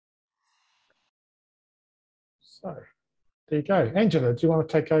So there you go. Angela, do you want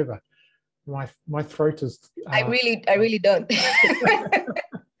to take over? My throat is... I really don't.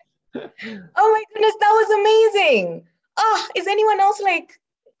 Oh my goodness, that was amazing. Oh, is anyone else like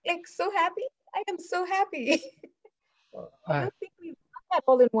so happy? I am so happy. I don't think we've done that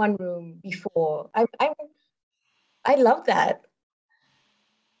all in one room before. I love that.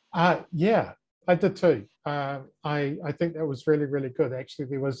 Yeah, I did too. I think that was really, really good. Actually,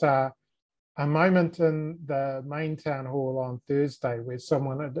 there was a moment in the main town hall on Thursday where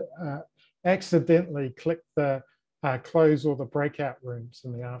someone had accidentally clicked the close all the breakout rooms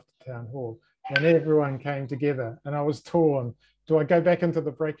in the after town hall, and everyone came together, and I was torn. Do I go back into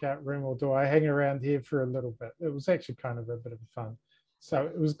the breakout room or do I hang around here for a little bit? It was actually kind of a bit of fun. So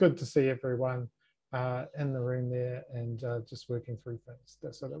it was good to see everyone in the room there and just working through things.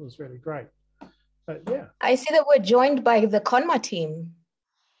 So that was really great. But yeah. I see that we're joined by the Conma team.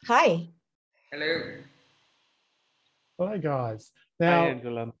 Hi. Hello. Hello, guys. Now, hi,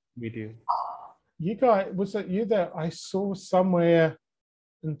 Angela. Meet you. You guys, was it you that I saw somewhere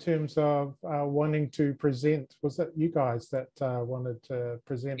in terms of wanting to present? Was it you guys that wanted to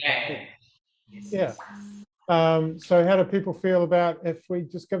present? Yeah. Yeah. So how do people feel about if we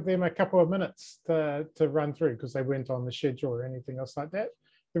just give them a couple of minutes to run through, because they weren't on the schedule or anything else like that?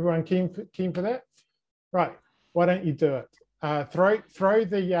 Everyone keen for that? Right. Why don't you do it? Throw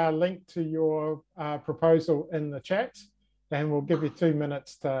the link to your proposal in the chat, and we'll give you 2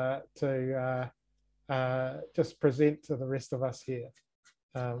 minutes to just present to the rest of us here.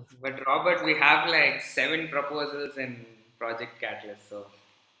 But Robert, we have like 7 proposals in Project Catalyst, so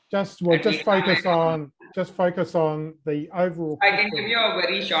just focus on the overall. I can give you a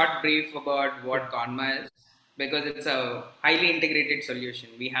very short brief about what Conma is, because it's a highly integrated solution.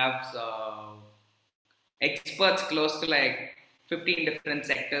 We have experts close to like 15 different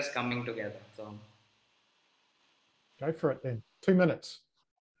sectors coming together. So go for it then. 2 minutes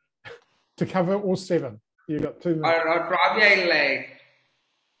to cover all 7. You got 2 minutes. Or probably I like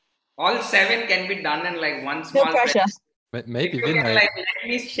all 7 can be done in like one small. No pressure. Maybe if you can, like, let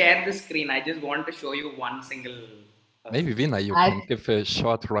me share the screen. I just want to show you one single. Maybe Vina, you can give a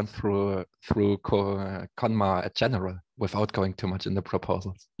short run through Conma at general without going too much in the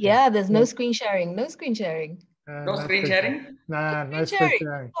proposals. Yeah, there's no screen sharing. No screen sharing. No screen sharing? Nah, no screen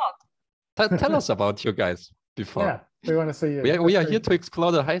sharing. Tell us about you guys before. Yeah, we want to see you. We are here to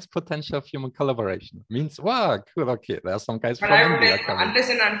explore the highest potential of human collaboration. Means, wow, cool, okay, there's some guys but from I would India like, coming. unless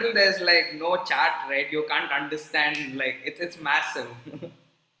and until there's like no chat, right? You can't understand, like, it's massive.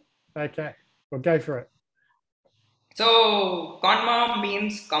 Okay, well, go for it. So Konma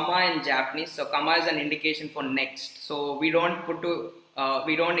means comma in Japanese. So comma is an indication for next. So we don't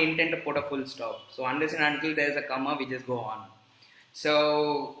intend to put a full stop. So unless and until there's a comma, we just go on.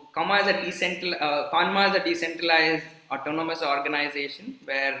 So Konma is a decentralized autonomous organization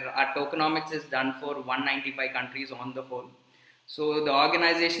where our tokenomics is done for 195 countries on the whole. So the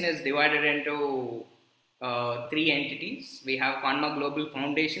organization is divided into 3 entities. We have Konma Global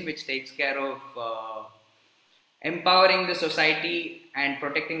Foundation, which takes care of empowering the society and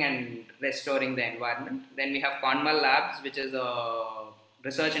protecting and restoring the environment. Then we have Konma Labs, which is a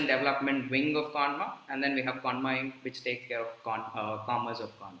research and development wing of Konma. And then we have Konma Inc., which takes care of commerce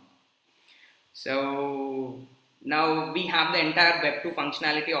of Konma. So now we have the entire Web2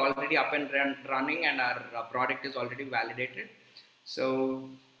 functionality already up and running, and our product is already validated. So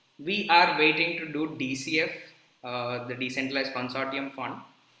we are waiting to do DCF, the Decentralized Consortium Fund.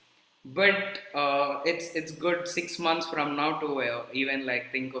 But it's good 6 months from now to even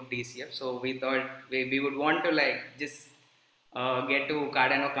like think of DCF. So we thought we would want to like just get to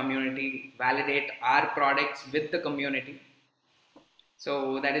Cardano community, validate our products with the community.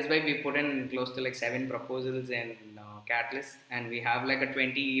 So that is why we put in close to like 7 proposals in Catalyst, and we have like a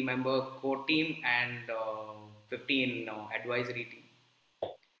 20-member core team and 15 advisory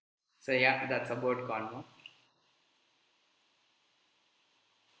team. So yeah, that's about Konma.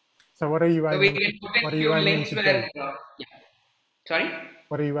 So what are you aiming? So we can put in few links where. Sorry.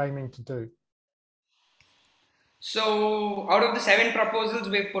 What are you aiming to do? So out of the 7 proposals,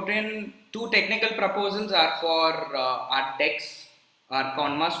 we've put in 2 technical proposals are for our DEX, our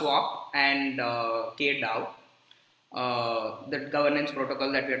Konma swap, and KDAO, the governance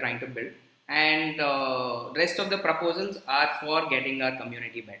protocol that we're trying to build. And rest of the proposals are for getting our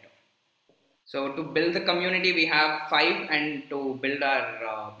community better. So to build the community, we have 5, and to build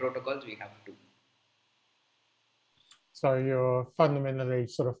our protocols, we have 2. So you're fundamentally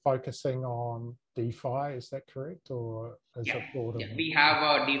sort of focusing on DeFi, is that correct? Or is it broader? Yeah. We have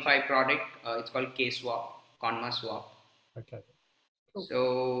a DeFi product, it's called K-Swap, Konma Swap. Okay. Cool.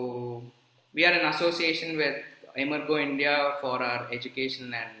 So we are in association with Emergo India for our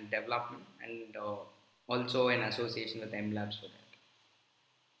education and development, and also an association with M Labs for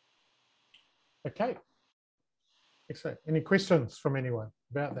that. Okay. Excellent. Any questions from anyone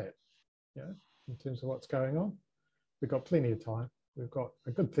about that? Yeah, in terms of what's going on? We've got plenty of time. We've got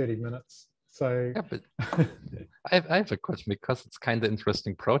a good 30 minutes. So yeah, but I have a question, because it's kind of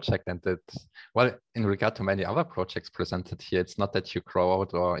interesting project, and that, well, in regard to many other projects presented here, it's not that you grow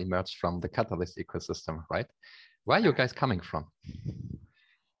out or emerge from the Catalyst ecosystem, right? Where are you guys coming from?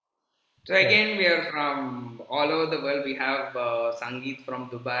 So again, we are from all over the world. We have Sangeet from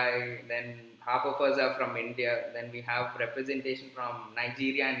Dubai, then half of us are from India, then we have representation from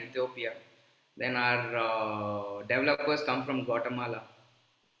Nigeria and Ethiopia. Then our developers come from Guatemala.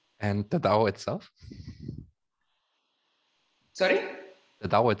 And the DAO itself? Sorry? The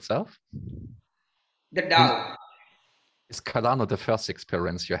DAO itself? The DAO. Is Cardano the first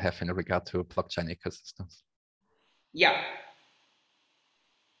experience you have in regard to blockchain ecosystems? Yeah.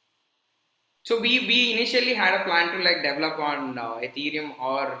 So we initially had a plan to like develop on Ethereum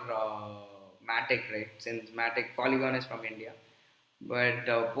or Matic, right? Since Matic Polygon is from India. But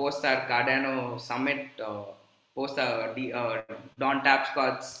post our Cardano summit, post Don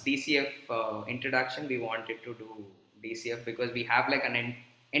Tapscott's DCF introduction, we wanted to do DCF because we have like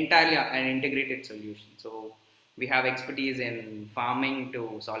entirely an integrated solution. So we have expertise in farming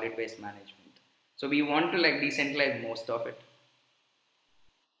to solid waste management. So we want to like decentralize most of it.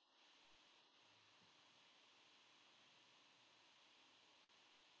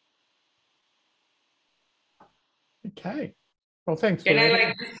 okay. Well, thanks. Can I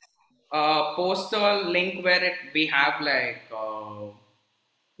like post a link where we have like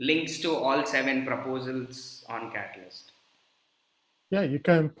links to all 7 proposals on Catalyst? Yeah, you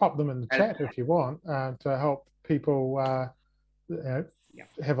can pop them in the chat if you want to help people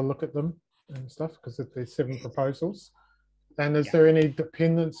have a look at them and stuff, because there's 7 proposals. And is there any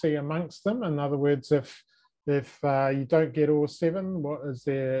dependency amongst them? In other words, if you don't get all 7, what is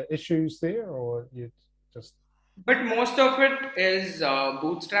there issues there, or you just? But most of it is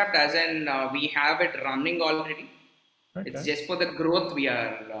bootstrapped, as in we have it running already. Okay. It's just for the growth we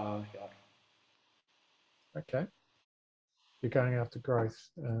are here. Okay. You're going after growth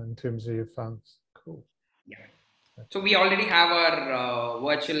in terms of your funds. Cool. Yeah. So we already have our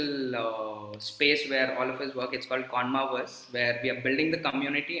virtual space where all of us work. It's called Conmaverse, where we are building the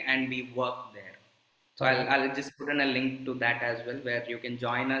community and we work there. So I'll just put in a link to that as well, where you can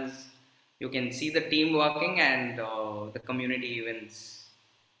join us. You can see the team working and the community events.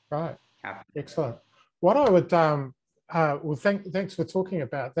 Right. Happen. Excellent. What I would well, thanks for talking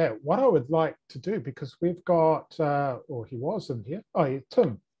about that. What I would like to do, because we've got, or he was in here. Oh, yeah,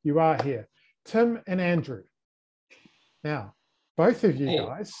 Tim, you are here. Tim and Andrew. Now, both of you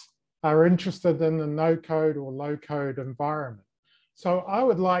guys are interested in the no-code or low-code environment. So I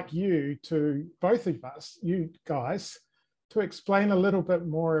would like you to, both of us, you guys, to explain a little bit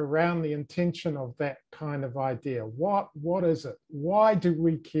more around the intention of that kind of idea. What is it? Why do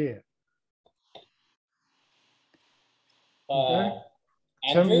we care? Okay.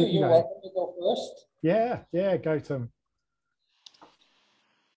 Andrew, Tim, you're welcome to go first. Yeah, go Tim.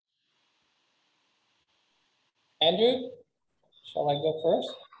 Andrew, shall I go first?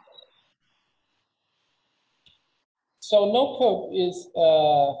 So no code is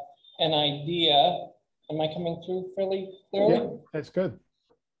an idea. Am I coming through fairly clearly? Yeah, that's good.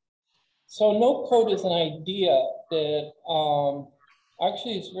 So no code is an idea that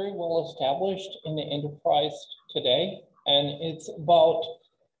actually is very well established in the enterprise today. And it's about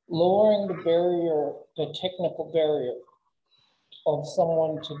lowering the barrier, the technical barrier of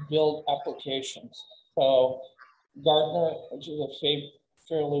someone to build applications. So Gartner, which is a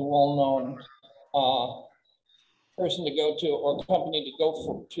fairly well-known person to go to or company to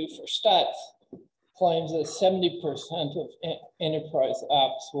go to for stats, claims that 70% of enterprise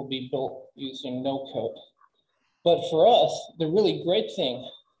apps will be built using no code. But for us, the really great thing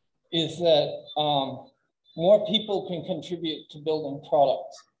is that more people can contribute to building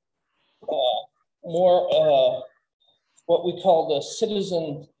products. More what we call the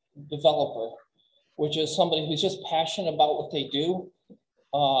citizen developer, which is somebody who's just passionate about what they do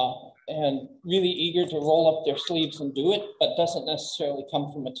and really eager to roll up their sleeves and do it, but doesn't necessarily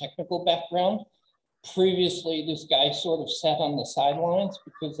come from a technical background. Previously, this guy sort of sat on the sidelines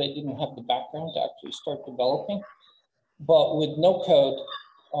because they didn't have the background to actually start developing. But with no code,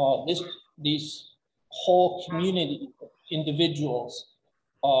 these whole community individuals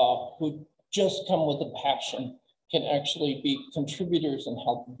who just come with a passion can actually be contributors and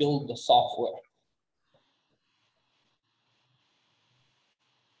help build the software.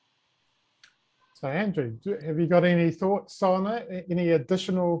 So Andrew, have you got any thoughts on it? Any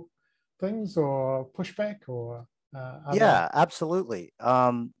additional things or pushback or? Yeah, absolutely.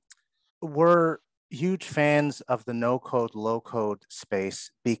 We're huge fans of the no code, low code space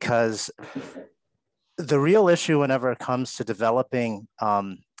because the real issue whenever it comes to developing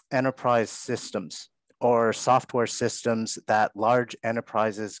enterprise systems or software systems that large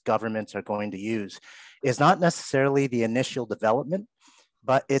enterprises, governments are going to use is not necessarily the initial development,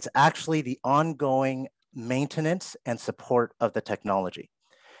 but it's actually the ongoing maintenance and support of the technology.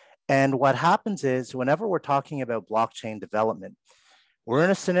 And what happens is whenever we're talking about blockchain development, we're in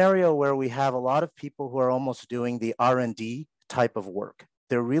a scenario where we have a lot of people who are almost doing the R&D type of work.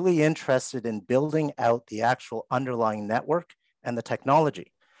 They're really interested in building out the actual underlying network and the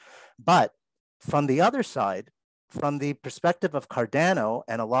technology. But from the other side, from the perspective of Cardano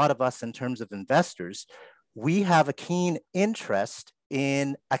and a lot of us in terms of investors, we have a keen interest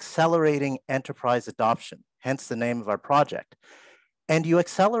in accelerating enterprise adoption, hence the name of our project. And you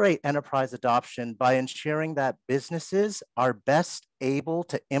accelerate enterprise adoption by ensuring that businesses are best able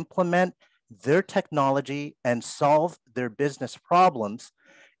to implement their technology and solve their business problems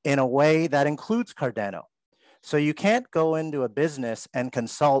in a way that includes Cardano. So you can't go into a business and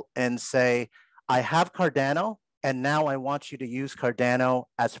consult and say, I have Cardano, and now I want you to use Cardano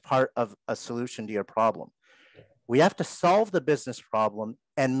as part of a solution to your problem. We have to solve the business problem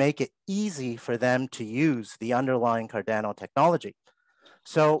and make it easy for them to use the underlying Cardano technology.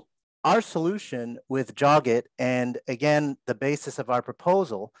 So our solution with Jogit, and again, the basis of our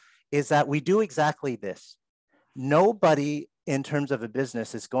proposal, is that we do exactly this. Nobody in terms of a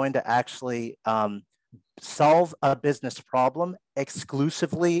business is going to actually solve a business problem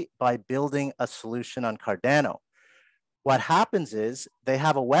exclusively by building a solution on Cardano. What happens is they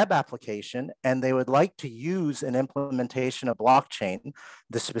have a web application and they would like to use an implementation of blockchain,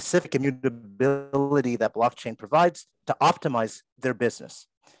 the specific immutability that blockchain provides to optimize their business.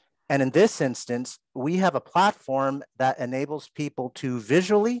 And in this instance, we have a platform that enables people to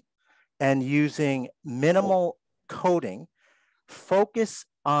visually and using minimal coding, focus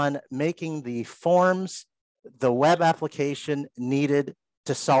on making the forms, the web application needed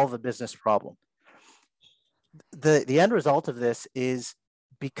to solve a business problem. The end result of this is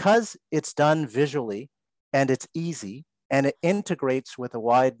because it's done visually and it's easy and it integrates with a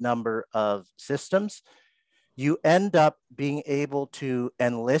wide number of systems, you end up being able to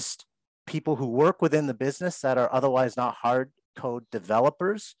enlist people who work within the business that are otherwise not hard code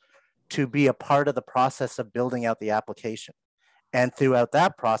developers to be a part of the process of building out the application. And throughout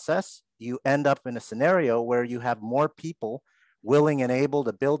that process, you end up in a scenario where you have more people willing and able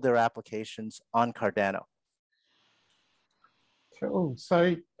to build their applications on Cardano. Cool.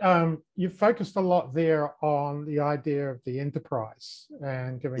 So you focused a lot there on the idea of the enterprise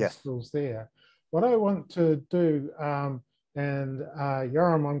and giving schools there. What I want to do, and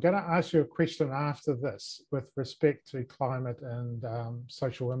Yoram, I'm going to ask you a question after this with respect to climate and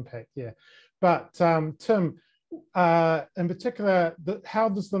social impact. Yeah, but Tim, in particular, how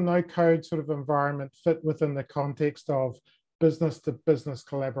does the no-code sort of environment fit within the context of business-to-business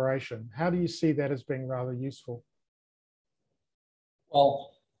collaboration? How do you see that as being rather useful?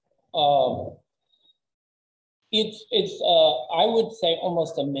 Well, it's I would say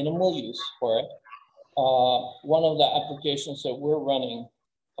almost a minimal use for it. One of the applications that we're running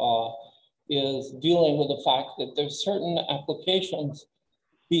is dealing with the fact that there's certain applications,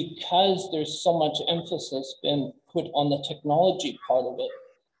 because there's so much emphasis been put on the technology part of it,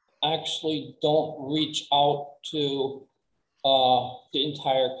 actually don't reach out to the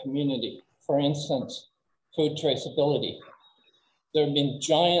entire community. For instance, food traceability. There have been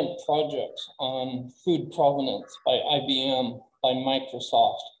giant projects on food provenance by IBM, by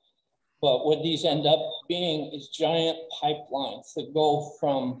Microsoft. But what these end up being is giant pipelines that go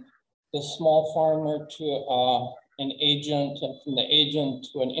from the small farmer to an agent, and from the agent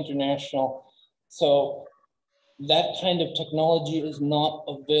to an international. So that kind of technology is not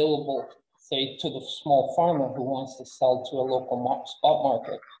available, say, to the small farmer who wants to sell to a local spot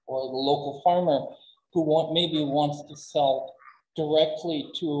market, or the local farmer who maybe wants to sell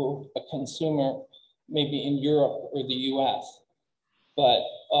directly to a consumer, maybe in Europe or the US. But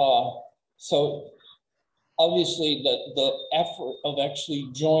so obviously the effort of actually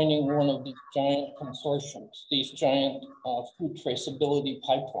joining one of these giant consortiums, these giant food traceability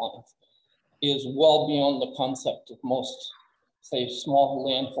pipelines, is well beyond the concept of most, say, small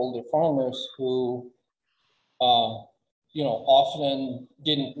landholder farmers who often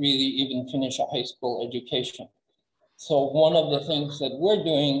didn't really even finish a high school education. So one of the things that we're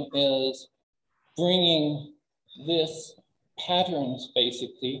doing is bringing this patterns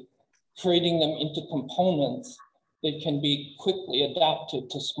basically creating them into components that can be quickly adapted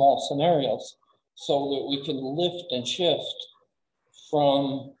to small scenarios so that we can lift and shift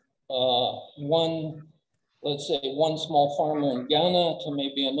from let's say one small farmer in Ghana to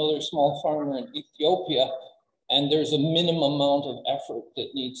maybe another small farmer in Ethiopia, and there's a minimum amount of effort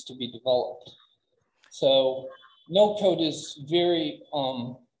that needs to be developed. So no code is very,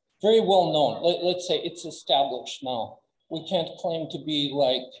 very well known. Let's say it's established now. We can't claim to be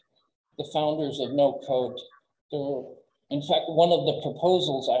like the founders of no code. In fact, one of the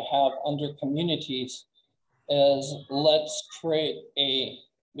proposals I have under communities is let's create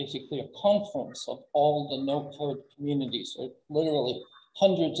basically a conference of all the no code communities, or literally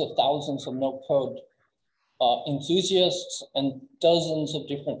hundreds of thousands of no code enthusiasts and dozens of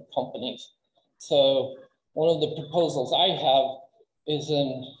different companies. So one of the proposals I have is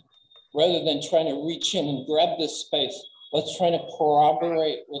rather than trying to reach in and grab this space, let's try to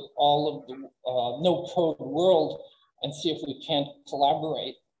corroborate with all of the no code world and see if we can't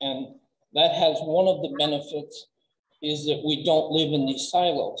collaborate. And that has one of the benefits is that we don't live in these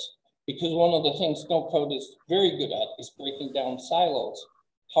silos, because one of the things no code is very good at is breaking down silos.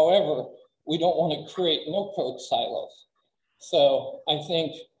 However, we don't want to create no code silos. So I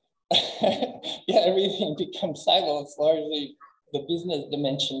think, yeah, everything becomes silos, largely the business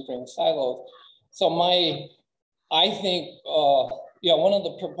dimension brings silos. So I think, yeah, one of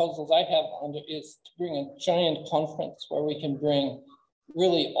the proposals I have under is to bring a giant conference where we can bring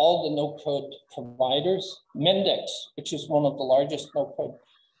really all the no-code providers. Mendex, which is one of the largest no-code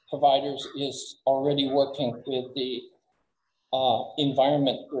providers, is already working with the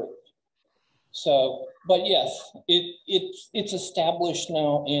environment group. So, but yes, it's established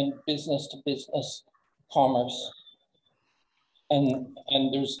now in business-to-business commerce. And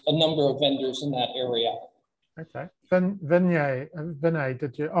there's a number of vendors in that area. Okay. Vinay,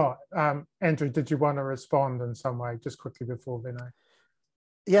 did you, Andrew, did you want to respond in some way just quickly before Vinay?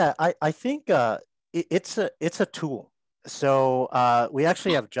 Yeah, I think it's a tool. So we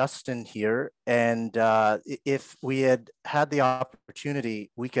actually have Justin here, and if we had the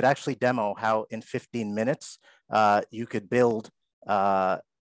opportunity, we could actually demo how in 15 minutes you could build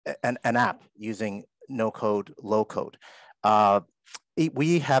an app using no code, low code.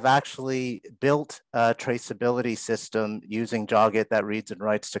 We have actually built a traceability system using Jogit that reads and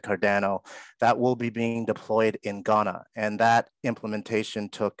writes to Cardano that will be being deployed in Ghana. And that implementation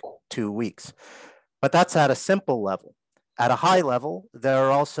took 2 weeks. But that's at a simple level. At a high level, there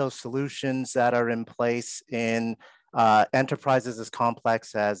are also solutions that are in place in enterprises as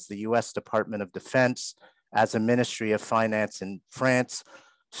complex as the US Department of Defense, as a Ministry of Finance in France.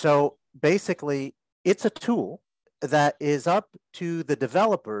 So basically, it's a tool that is up to the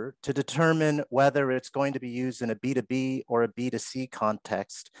developer to determine whether it's going to be used in a B2B or a B2C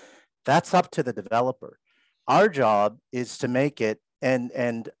context. That's up to the developer. Our job is to make it,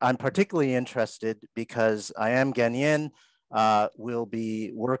 and I'm particularly interested because I am Ghanaian. We'll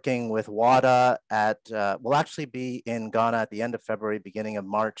be working with WADA we'll actually be in Ghana at the end of February, beginning of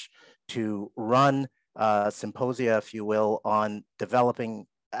March, to run symposia, if you will, on developing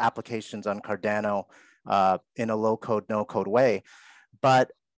applications on Cardano in a low code, no code way.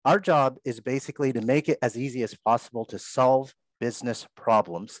 But our job is basically to make it as easy as possible to solve business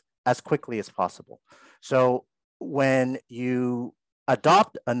problems as quickly as possible. So when you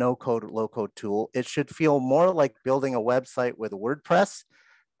adopt a no code, low code tool, it should feel more like building a website with WordPress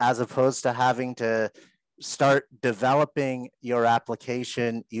as opposed to having to start developing your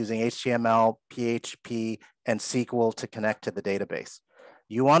application using HTML, PHP, and SQL to connect to the database.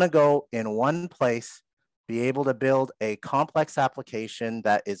 You want to go in one place, be able to build a complex application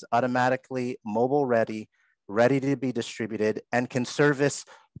that is automatically mobile ready, ready to be distributed, and can service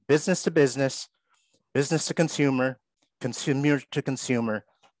business to business, business to consumer, consumer to consumer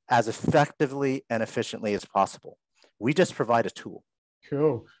as effectively and efficiently as possible. We just provide a tool.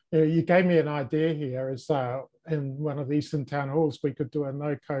 Cool. You gave me an idea here is in one of the Eastern town halls, we could do a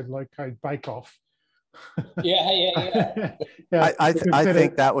no code, low code bake off. Yeah. I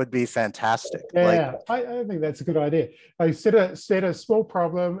think that would be fantastic. Yeah, I think that's a good idea. I set a small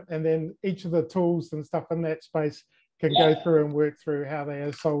problem, and then each of the tools and stuff in that space can go through and work through how they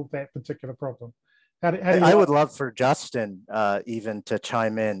have solved that particular problem. I would love for Justin even to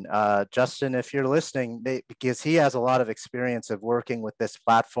chime in. Justin, if you're listening, because he has a lot of experience of working with this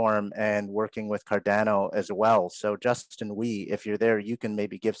platform and working with Cardano as well. So Justin, if you're there, you can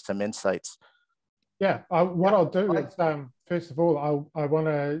maybe give some insights. Yeah, what I'll do is, first of all, I want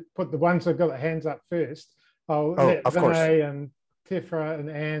to put the ones that got their hands up first. I'll let Vinay and Tefra and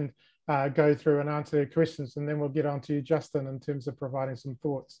Anne go through and answer their questions, and then we'll get on to you, Justin, in terms of providing some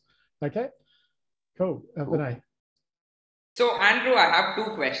thoughts. Okay, cool. Vinay. So Andrew, I have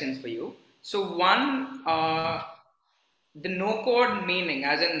two questions for you. So one, the no code meaning,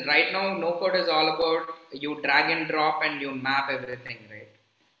 as in right now, no code is all about you drag and drop and you map everything, right?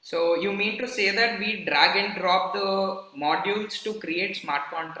 So you mean to say that we drag and drop the modules to create smart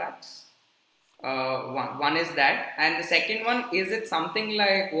contracts? One is that, and the second one, is it something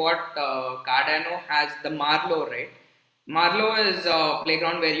like what Cardano has, the Marlowe, right? Marlowe is a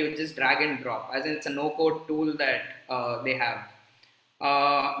playground where you just drag and drop, as in it's a no-code tool that they have.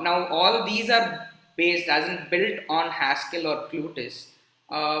 Now all these are based, as in built on Haskell or Plutus,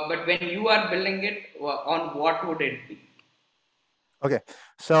 but when you are building it, on what would it be? Okay,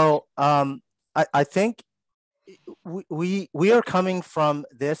 so I think we are coming from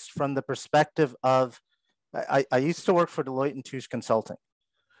this from the perspective of, I used to work for Deloitte and Touche Consulting.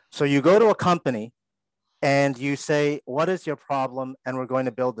 So you go to a company and you say, what is your problem? And we're going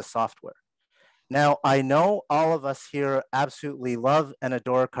to build the software. Now, I know all of us here absolutely love and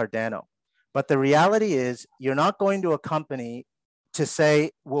adore Cardano, but the reality is you're not going to a company to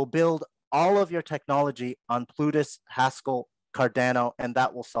say, we'll build all of your technology on Plutus, Haskell, Cardano, and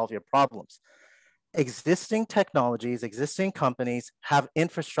that will solve your problems. Existing technologies, existing companies have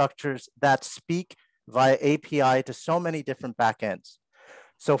infrastructures that speak via API to so many different backends.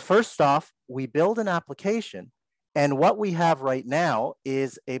 So first off, we build an application, and what we have right now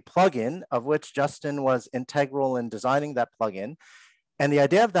is a plugin, of which Justin was integral in designing that plugin. And the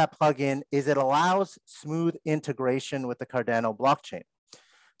idea of that plugin is it allows smooth integration with the Cardano blockchain.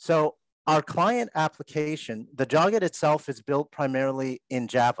 So our client application, the Jogget itself is built primarily in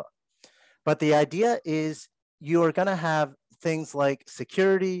Java. But the idea is you are going to have things like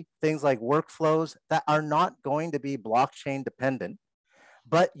security, things like workflows that are not going to be blockchain dependent,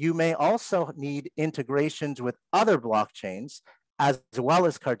 but you may also need integrations with other blockchains as well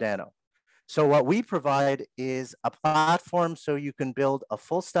as Cardano. So what we provide is a platform so you can build a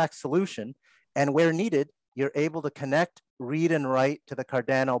full stack solution, and where needed, you're able to connect, read and write to the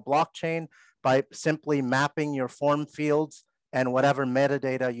Cardano blockchain by simply mapping your form fields and whatever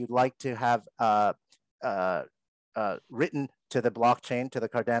metadata you'd like to have written to the blockchain, to the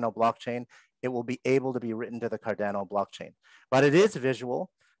Cardano blockchain. It will be able to be written to the Cardano blockchain. But it is visual.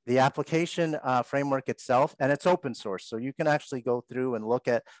 The application framework itself, and it's open source. So you can actually go through and look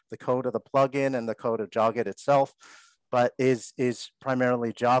at the code of the plugin and the code of Jogget itself, but is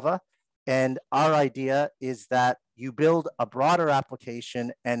primarily Java. And our idea is that you build a broader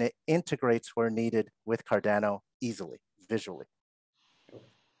application and it integrates where needed with Cardano easily, visually.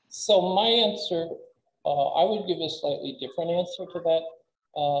 So my answer, I would give a slightly different answer to that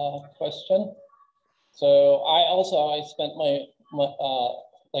question. So I spent my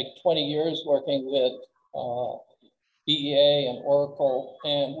like 20 years working with BEA and Oracle,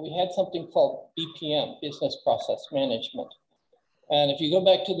 and we had something called BPM, Business Process Management. And if you go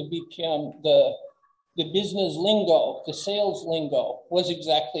back to the BPM, the business lingo, the sales lingo was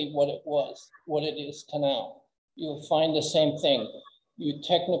exactly what it was, what it is to now. You'll find the same thing. You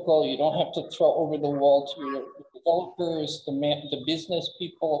technical, you don't have to throw over the wall to your developers, the business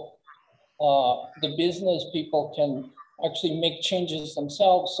people. The business people can actually make changes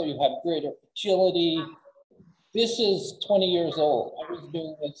themselves, so you have greater agility. This is 20 years old. I was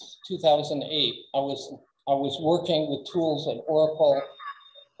doing this 2008. I was working with tools at Oracle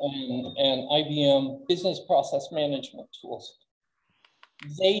and IBM, business process management tools.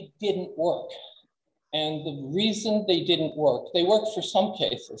 They didn't work. And the reason they didn't work, they worked for some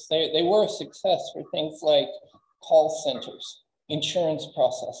cases. They were a success for things like call centers, insurance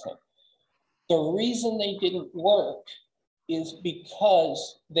processing. The reason they didn't work is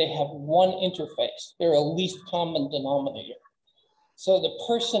because they have one interface. They're a least common denominator. So the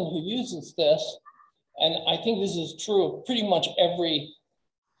person who uses this, and I think this is true of pretty much every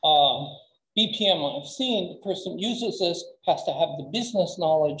BPM I've seen, the person who uses this has to have the business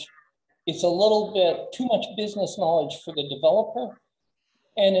knowledge. It's a little bit too much business knowledge for the developer,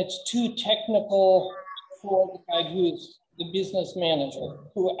 and it's too technical for the guy who's the business manager,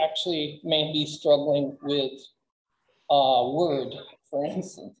 who actually may be struggling with Word, for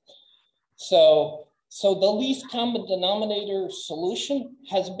instance. So the least common denominator solution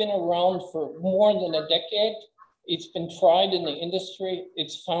has been around for more than a decade. It's been tried in the industry.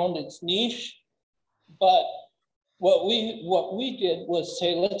 It's found its niche. But what we did was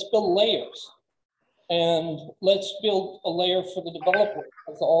say, let's build layers. And let's build a layer for the developer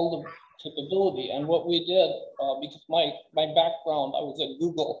with all the capability. And what we did, because my background, I was at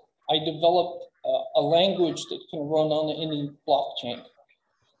Google, I developed a language that can run on any blockchain.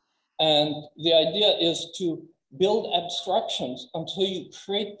 And the idea is to build abstractions until you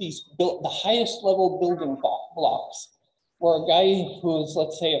create these the highest level building blocks. Or a guy who's,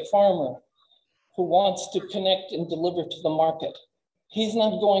 let's say, a farmer who wants to connect and deliver to the market. He's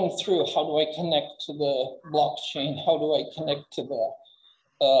not going through, how do I connect to the blockchain? How do I connect to the,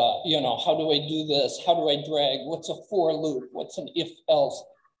 how do I do this? How do I drag? What's a for loop? What's an if else?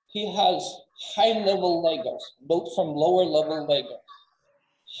 He has high level Legos built from lower level Legos,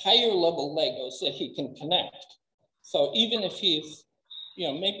 higher level Legos that he can connect. So even if he's,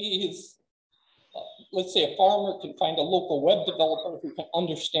 maybe he's, let's say a farmer can find a local web developer who can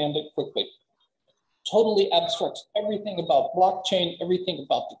understand it quickly. Totally abstracts everything about blockchain, everything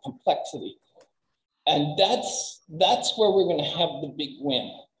about the complexity. And that's where we're going to have the big win.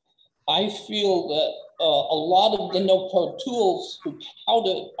 I feel that a lot of the no-code tools who tout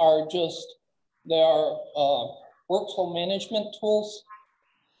it are just, they are workflow management tools,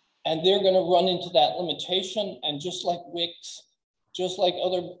 and they're going to run into that limitation. And just like Wix, just like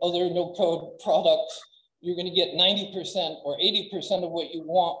other no-code products, you're going to get 90% or 80% of what you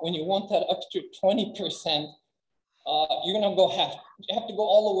want. When you want that extra 20%, you're going to have to go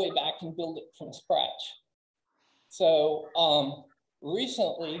all the way back and build it from scratch. So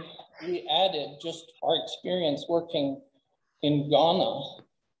recently, we added, just our experience working in Ghana,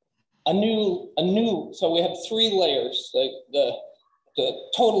 a new. So we have 3 layers: the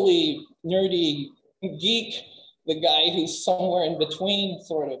totally nerdy geek, the guy who's somewhere in between,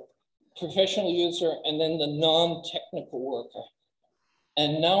 sort of professional user, and then the non-technical worker.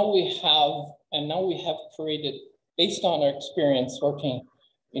 And now we have created, based on our experience working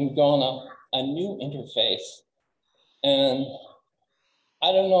in Ghana, a new interface. And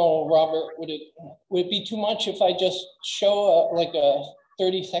I don't know, Robert, would it be too much if I just show like a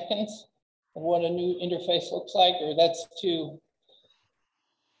 30 seconds of what a new interface looks like, or that's too?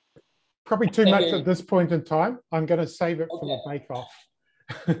 Probably too much at this point in time. I'm going to save it for the bake-off.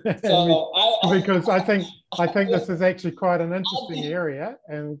 So because I think this is actually quite an interesting area,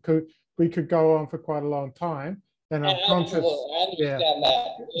 and we could go on for quite a long time. And I'm conscious. I understand that.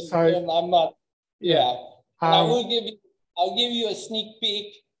 So I'm not. Yeah. I'll give you a sneak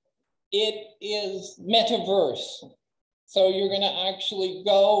peek. It is metaverse. So you're going to actually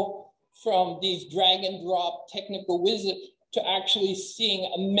go from these drag and drop technical wizard to actually seeing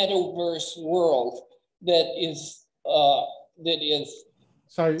a metaverse world that is.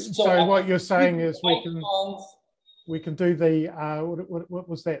 So what you're saying is we can do the what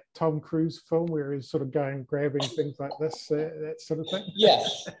was that Tom Cruise film where he's sort of going grabbing things like this, that sort of thing?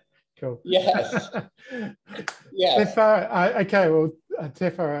 Yes. Cool. Yes. Yes. Okay. Well,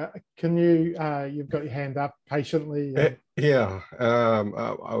 Tefo, can you? You've got your hand up patiently. Yeah.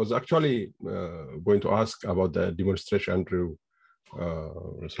 I was actually going to ask about the demonstration, Andrew.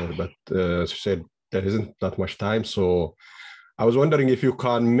 Sorry, but as you said, there isn't that much time, so I was wondering if you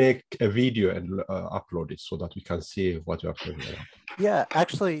can make a video and upload it so that we can see what you're talking about. Yeah,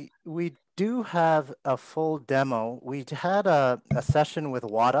 actually, we do have a full demo. We had a session with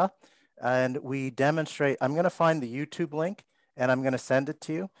WADA, and we demonstrate. I'm going to find the YouTube link, and I'm going to send it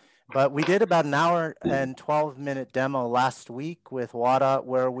to you. But we did about an hour and 12-minute demo last week with WADA,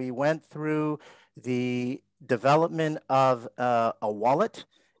 where we went through the development of a wallet.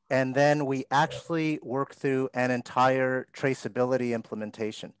 And then we actually worked through an entire traceability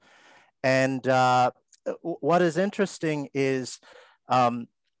implementation. And what is interesting is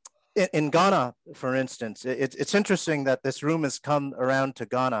in Ghana, for instance, it's interesting that this room has come around to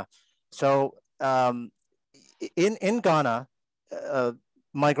Ghana. So in Ghana,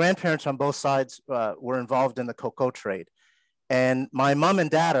 my grandparents on both sides were involved in the cocoa trade. And my mom and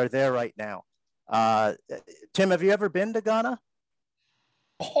dad are there right now. Tim, have you ever been to Ghana?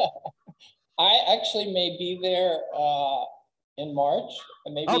 I actually may be there in March.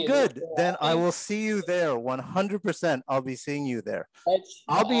 Maybe good. Then I will see you there. 100%. I'll be seeing you there.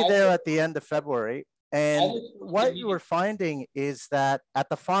 I'll be there at the end of February. And what you were finding is that at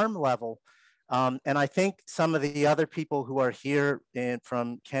the farm level, and I think some of the other people who are here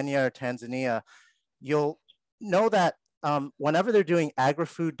from Kenya or Tanzania, you'll know that whenever they're doing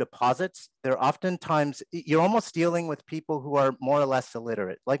agri-food deposits, they're oftentimes, you're almost dealing with people who are more or less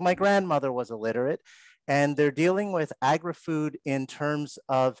illiterate. Like my grandmother was illiterate, and they're dealing with agri-food in terms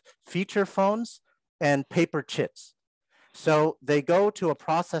of feature phones and paper chits. So they go to a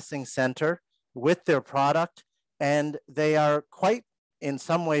processing center with their product, and they are quite, in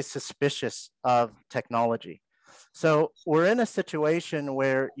some ways, suspicious of technology. So we're in a situation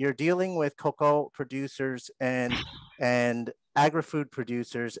where you're dealing with cocoa producers and agri-food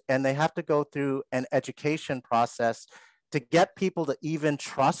producers, and they have to go through an education process to get people to even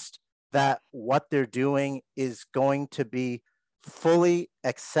trust that what they're doing is going to be fully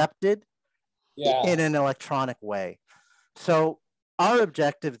accepted in an electronic way. So our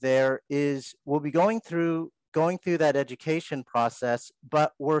objective there is we'll be going through that education process,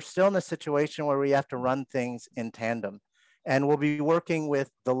 but we're still in a situation where we have to run things in tandem. And we'll be working with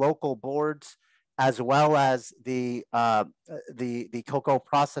the local boards as well as the cocoa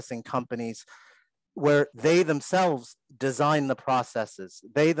processing companies, where they themselves design the processes.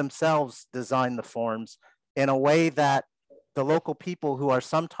 They themselves design the forms in a way that the local people who are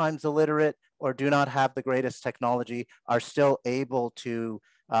sometimes illiterate or do not have the greatest technology are still able to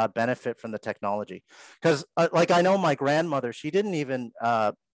benefit from the technology. Because like I know my grandmother, she didn't even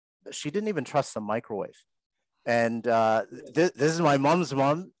trust the microwave. And this is my mom's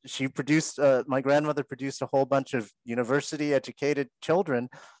mom. She produced, my grandmother produced a whole bunch of university educated children,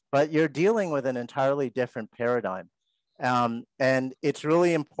 but you're dealing with an entirely different paradigm. And it's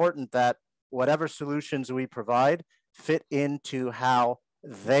really important that whatever solutions we provide fit into how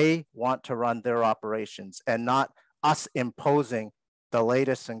they want to run their operations, and not us imposing the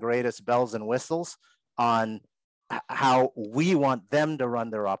latest and greatest bells and whistles on how we want them to run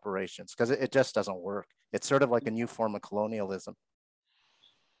their operations, because it just doesn't work. It's sort of like a new form of colonialism.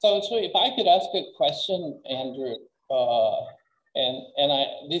 So if I could ask a question, Andrew,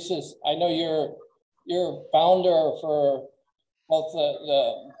 I know you're founder for both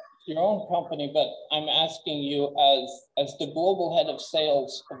your own company, but I'm asking you as the global head of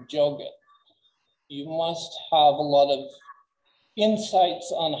sales of Jogit, you must have a lot of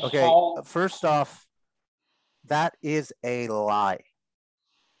insights on how. First off, that is a lie.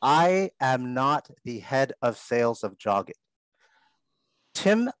 I am not the head of sales of Jogit.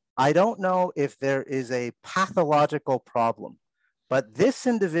 Tim, I don't know if there is a pathological problem, but this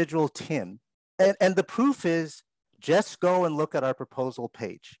individual, Tim, and the proof is, just go and look at our proposal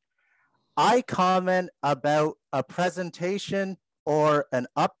page. I comment about a presentation or an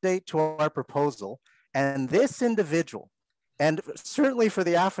update to our proposal, and this individual, and certainly for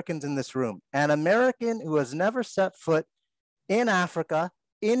the Africans in this room, an American who has never set foot in Africa,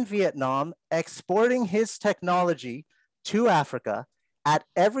 in Vietnam, exporting his technology to Africa, at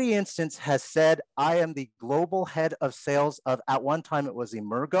every instance has said, I am the global head of sales of, at one time it was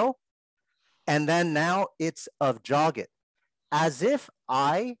Emergo, and then now it's of Jogit, as if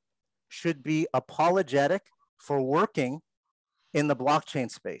I should be apologetic for working in the blockchain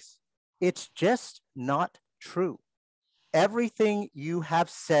space. It's just not true. Everything you have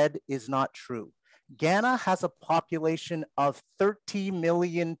said is not true. Ghana has a population of 30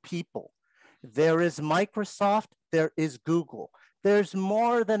 million people. There is Microsoft, there is Google. There's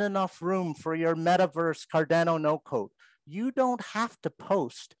more than enough room for your metaverse Cardano no code. You don't have to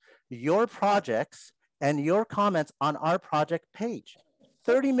post your projects and your comments on our project page.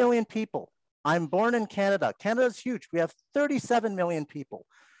 30 million people. I'm born in Canada. Canada's huge. We have 37 million people.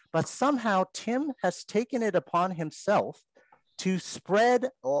 But somehow Tim has taken it upon himself to spread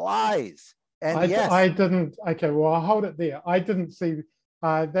lies. And I didn't, okay, well, I'll hold it there. I didn't see,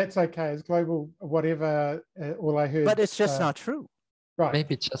 that's okay, it's global, whatever, all I heard. But it's just not true. Right.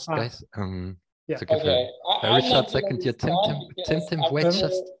 Maybe just, guys, yeah. to give a very short second here. Tim,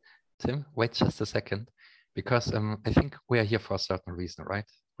 wait just a second, because I think we are here for a certain reason, right?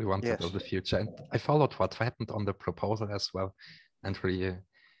 We want to build the future. And I followed what happened on the proposal as well, and really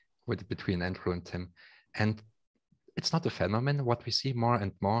between Andrew and Tim. And it's not a phenomenon. What we see more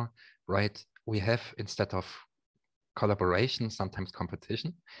and more, right? We have, instead of collaboration, sometimes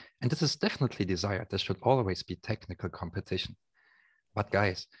competition. And this is definitely desired. There should always be technical competition. But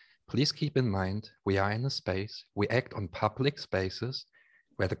guys, please keep in mind, we are in a space, we act on public spaces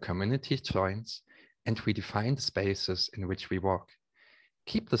where the community joins, and we define the spaces in which we walk.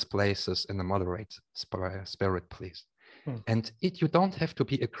 Keep these places in a moderate spirit, please. And you don't have to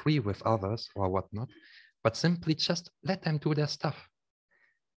agree with others or whatnot, but simply just let them do their stuff.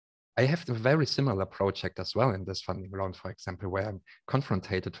 I have a very similar project as well in this funding round, for example, where I'm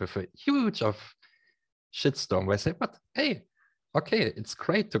confronted with a huge shitstorm where I say, but hey, okay, it's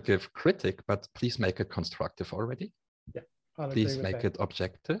great to give critique, but please make it constructive already. Yeah, please make it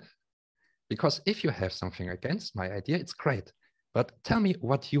objective. Because if you have something against my idea, it's great. But tell me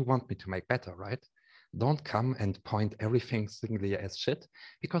what you want me to make better, right? Don't come and point everything singly as shit,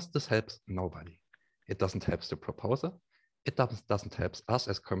 because this helps nobody. It doesn't help the proposer. It doesn't help us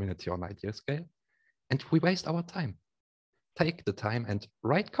as community on idea scale. And we waste our time. Take the time and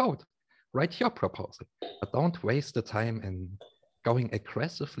write code. Write your proposal. But don't waste the time in going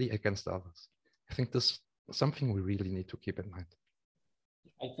aggressively against others. I think this is something we really need to keep in mind.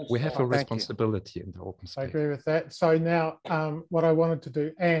 We have a Thank you. responsibility in the open I space. agree with that. So now what I wanted to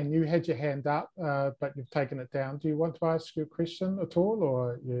do, Anne, you had your hand up, but you've taken it down. Do you want to ask your question at all,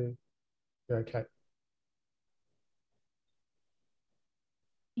 or you're okay?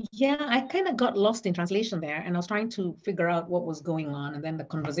 Yeah, I kind of got lost in translation there, and I was trying to figure out what was going on, and then the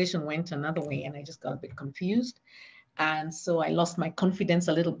conversation went another way, and I just got a bit confused. And so I lost my confidence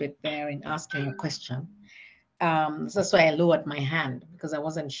a little bit there in asking a question. So that's why I lowered my hand, because I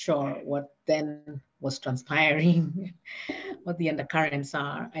wasn't sure what then was transpiring, what the undercurrents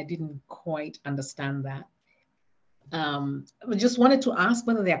are. I didn't quite understand that. I just wanted to ask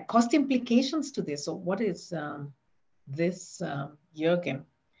whether there are cost implications to this, or what is this, Jürgen?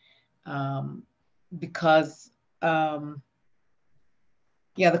 Because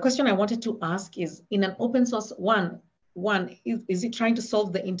yeah, the question I wanted to ask is, in an open source, one is it trying to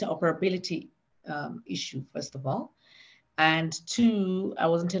solve the interoperability issue, first of all? And two, I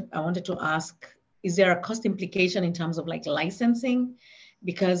wanted to ask, is there a cost implication in terms of like licensing?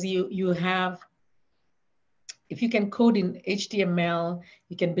 Because you have, if you can code in HTML,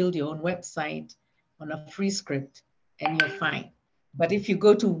 you can build your own website on a free script and you're fine. But if you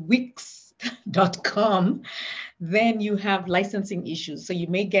go to wix.com, then you have licensing issues. So you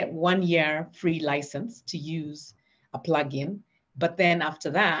may get 1 year free license to use a plugin, but then after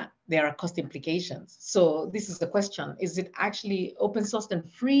that, there are cost implications. So this is the question: is it actually open source and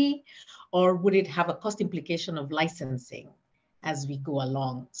free, or would it have a cost implication of licensing as we go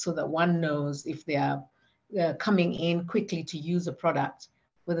along, so that one knows if they are coming in quickly to use a product,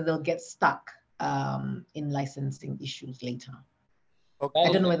 whether they'll get stuck in licensing issues later? Okay.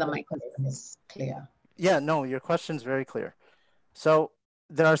 I don't know whether my question is clear. Yeah, no, your question's very clear. So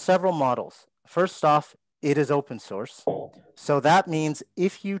there are several models. First off, it is open source. So that means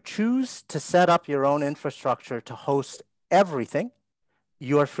if you choose to set up your own infrastructure to host everything,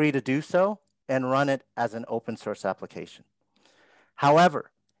 you are free to do so and run it as an open source application.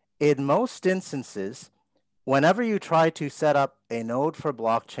 However, in most instances, whenever you try to set up a node for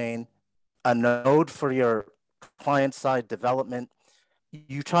blockchain, a node for your client-side development,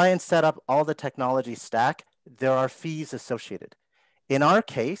 you try and set up all the technology stack, there are fees associated. In our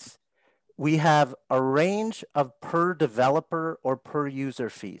case, we have a range of per developer or per user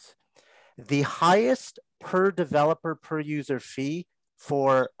fees. The highest per developer per user fee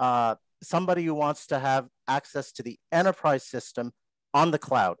for somebody who wants to have access to the enterprise system on the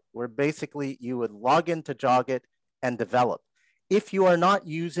cloud, where basically you would log into Jogit and develop, if you are not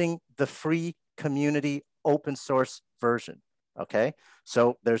using the free community open source version. Okay,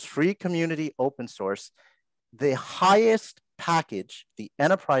 so there's free community open source. The highest package, the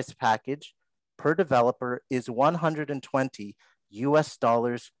enterprise package per developer, is $120 US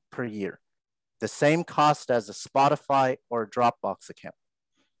per year. The same cost as a Spotify or a Dropbox account.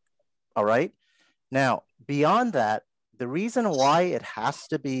 All right. Now, beyond that, the reason why it has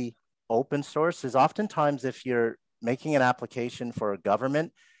to be open source is oftentimes if you're making an application for a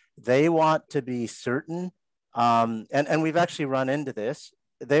government, they want to be certain, and we've actually run into this,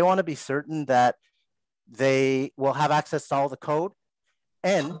 they want to be certain that they will have access to all the code.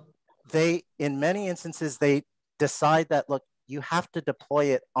 And they, in many instances, they decide that, look, you have to deploy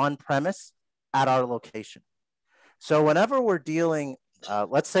it on premise at our location. So whenever we're dealing,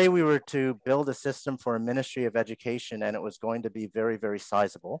 let's say we were to build a system for a Ministry of Education and it was going to be very, very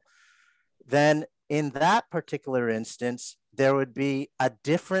sizable, then in that particular instance, there would be a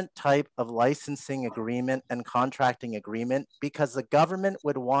different type of licensing agreement and contracting agreement, because the government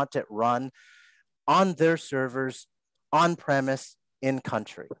would want it run on their servers, on premise, in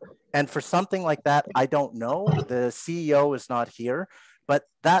country. And for something like that, I don't know, the CEO is not here, but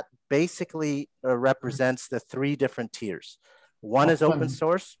that basically represents the 3 different tiers. One is open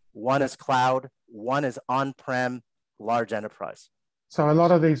source, one is cloud, one is on-prem, large enterprise. So a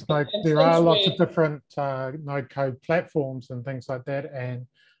lot of these, there are lots of different node code platforms and things like that. And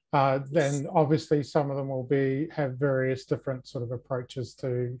then obviously some of them will have various different sort of approaches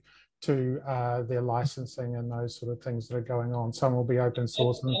to their licensing and those sort of things that are going on. Some will be open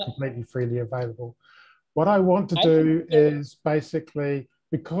source and completely freely available. What I want to do is basically,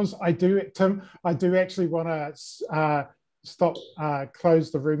 because I do, Tim, I do actually want to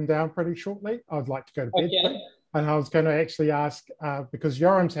close the room down pretty shortly. I'd like to go to bed. Okay. And I was going to actually ask, because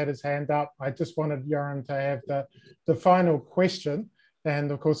Yoram's had his hand up, I just wanted Yoram to have the final question.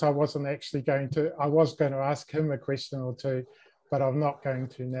 And of course, I was going to ask him a question or two, but I'm not going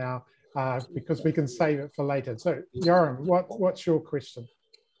to now because we can save it for later. So Yoram, what's your question?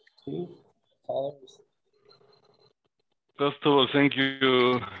 First of all, thank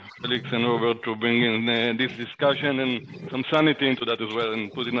you, Felix and Robert, for bringing this discussion and some sanity into that as well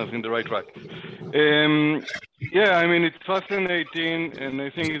and putting us in the right track. Yeah, I mean, it's fascinating, and I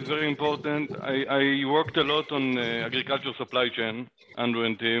think it's very important. I worked a lot on agriculture supply chain, Andrew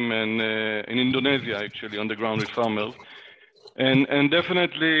and Tim, and in Indonesia, actually, on the ground with farmers. And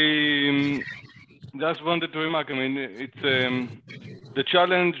definitely, just wanted to remark, I mean, it's the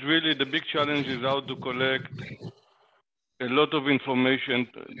challenge, really, the big challenge is how to collect a lot of information,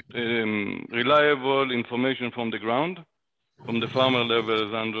 reliable information from the ground, from the farmer level,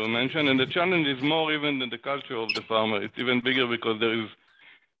 as Andrew mentioned. And the challenge is more even than the culture of the farmer. It's even bigger because there is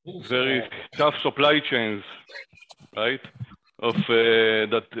very tough supply chains, right? Of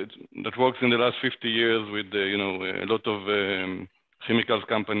that works in the last 50 years with you know, a lot of chemicals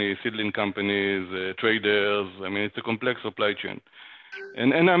companies, seedling companies, traders. I mean, it's a complex supply chain.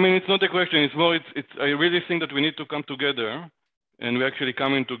 And I mean, it's not a question. It's more. I really think that we need to come together, and we're actually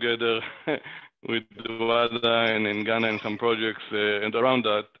coming together with WADA and in Ghana and some projects and around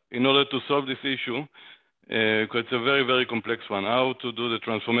that in order to solve this issue, because it's a very, very complex one. How to do the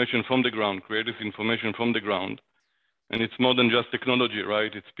transformation from the ground, create this information from the ground, and it's more than just technology,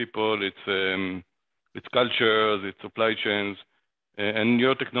 right? It's people, it's cultures, it's supply chains, and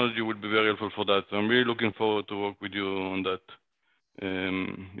your technology would be very helpful for that. So I'm really looking forward to work with you on that.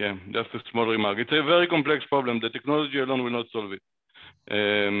 Yeah, just a small remark. It's a very complex problem. The technology alone will not solve it.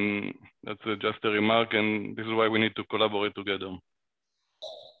 That's just a remark, and this is why we need to collaborate together.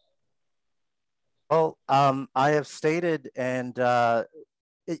 Well, I have stated, and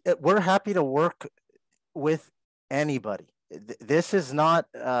we're happy to work with anybody. This is not,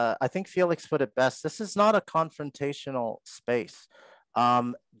 I think Felix put it best, this is not a confrontational space.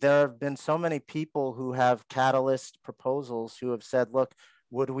 There have been so many people who have catalyst proposals who have said, look,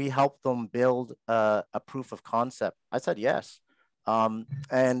 would we help them build a proof of concept? I said yes.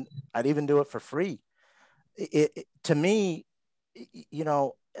 And I'd even do it for free. To me, you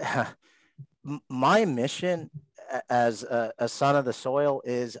know, my mission as a son of the soil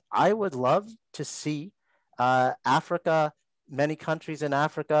is I would love to see Africa, many countries in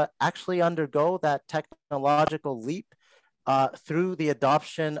Africa actually undergo that technological leap through the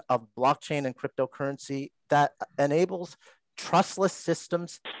adoption of blockchain and cryptocurrency that enables trustless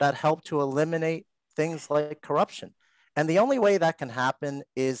systems that help to eliminate things like corruption. And the only way that can happen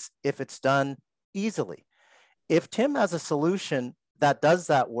is if it's done easily. If Tim has a solution that does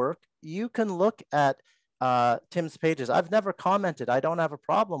that work, you can look at Tim's pages. I've never commented. I don't have a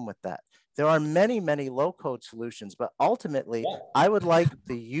problem with that. There are many, many low-code solutions, but ultimately, I would like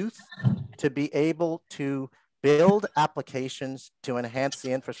the youth to be able to build applications to enhance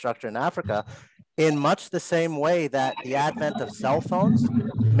the infrastructure in Africa in much the same way that the advent of cell phones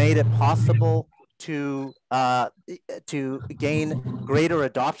made it possible to gain greater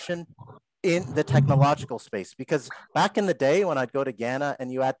adoption in the technological space. Because back in the day when I'd go to Ghana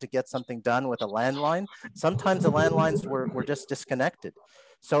and you had to get something done with a landline, sometimes the landlines were just disconnected.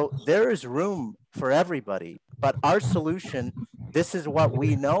 So there is room for everybody, but our solution, this is what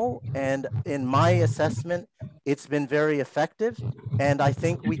we know. And in my assessment, it's been very effective. And I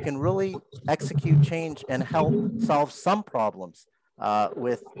think we can really execute change and help solve some problems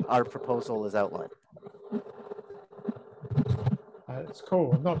with our proposal as outlined. It's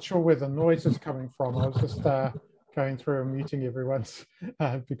cool. I'm not sure where the noise is coming from. I was just going through and muting everyone's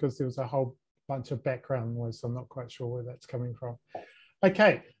because there was a whole bunch of background noise. So I'm not quite sure where that's coming from.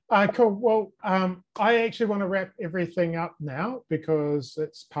 Okay, cool. Well, I actually want to wrap everything up now because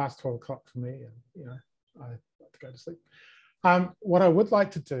it's past 12 o'clock for me, and you know I have to go to sleep. What I would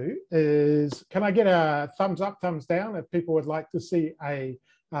like to do is, can I get a thumbs up, thumbs down if people would like to see a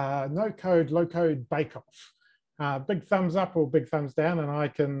no-code, low-code bake-off? Big thumbs up or big thumbs down, and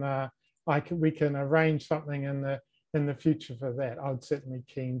we can arrange something in the future for that. I'd certainly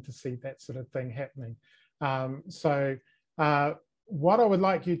keen to see that sort of thing happening. What I would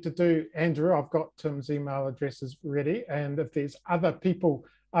like you to do, Andrew, I've got Tim's email addresses ready, and if there's other people,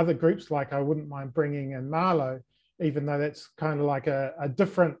 other groups, like I wouldn't mind bringing in Marlo, even though that's kind of like a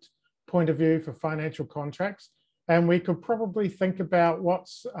different point of view for financial contracts, and we could probably think about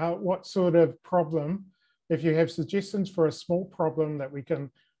what sort of problem. If you have suggestions for a small problem that we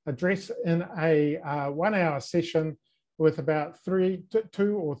can address in a 1 hour session with about 2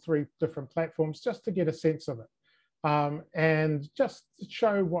 or 3 different platforms, just to get a sense of it. And just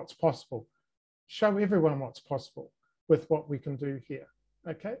show what's possible. Show everyone what's possible with what we can do here.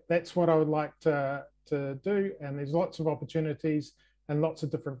 Okay, that's what I would like to do. And there's lots of opportunities and lots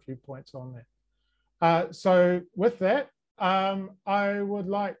of different viewpoints on that. So with that, I would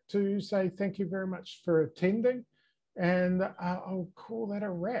like to say thank you very much for attending. And I'll call that a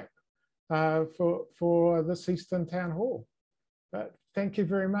wrap for this Eastern Town Hall. But thank you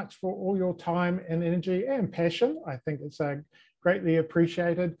very much for all your time and energy and passion. I think it's greatly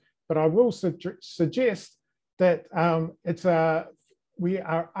appreciated. But I will suggest that we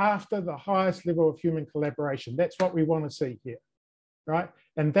are after the highest level of human collaboration. That's what we want to see here, right?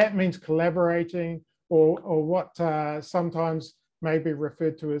 And that means collaborating, or what sometimes may be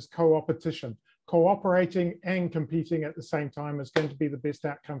referred to as co-opetition. Cooperating and competing at the same time is going to be the best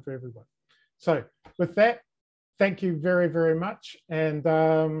outcome for everyone. So with that, thank you very, very much. And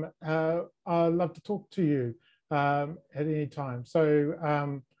I'd love to talk to you at any time. So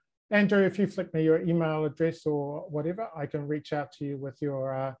Andrew, if you flick me your email address or whatever, I can reach out to you with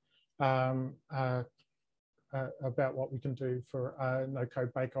your about what we can do for no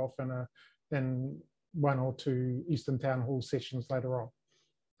code bake off and 1 or 2 Eastern Town Hall sessions later on.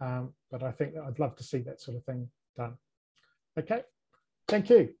 But I think I'd love to see that sort of thing done. Okay, thank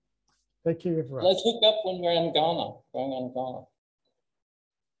you. Thank you, everyone. Let's hook up when we're in Ghana, going on Ghana.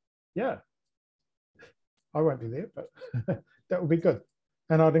 Yeah, I won't be there, but that would be good.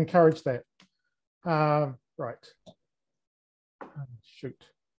 And I'd encourage that. Right. Shoot,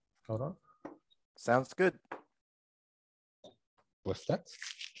 hold on. Sounds good. With that,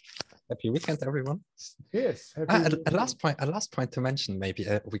 happy weekend, everyone. Yes. A last point to mention, maybe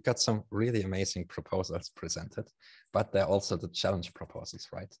we got some really amazing proposals presented, but they're also the challenge proposals,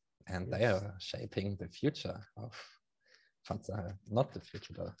 right? And yes, they are shaping the future of funds, not the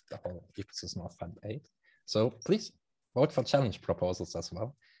future, the whole ecosystem of Fund 8. So please vote for challenge proposals as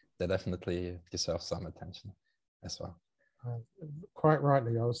well. They definitely deserve some attention as well. Quite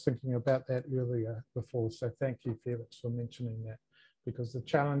rightly, I was thinking about that earlier before. So thank you, Felix, for mentioning that, because the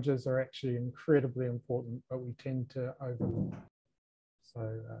challenges are actually incredibly important, but we tend to overlook.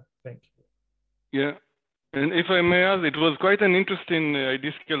 So thank you. Yeah, and if I may add, it was quite an interesting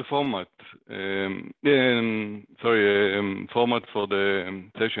IDSQL format. Format for the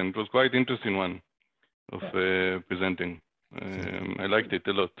session. It was quite interesting one of presenting. I liked it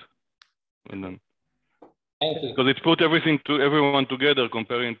a lot. Well done. Thank you. Because it put everyone together,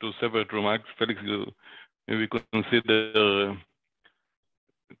 comparing to separate remarks. Felix, you maybe consider,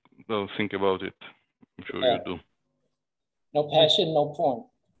 well, think about it. I'm sure you do. No passion, no point.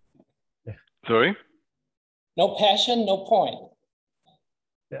 Yeah. Sorry? No passion, no point.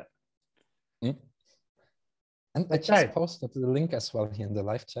 Yeah. Mm. And I just posted the link as well here in the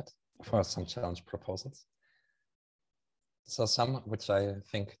live chat for some challenge proposals. So some which I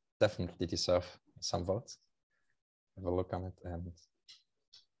think definitely deserve some votes. Have a look on it, and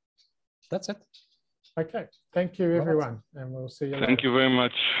that's it. Okay, thank you, everyone, and we'll see you later. Thank you very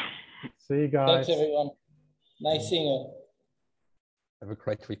much. See you guys. Thanks, everyone. Nice seeing you. Have a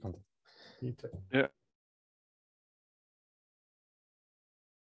great weekend. You too. Yeah.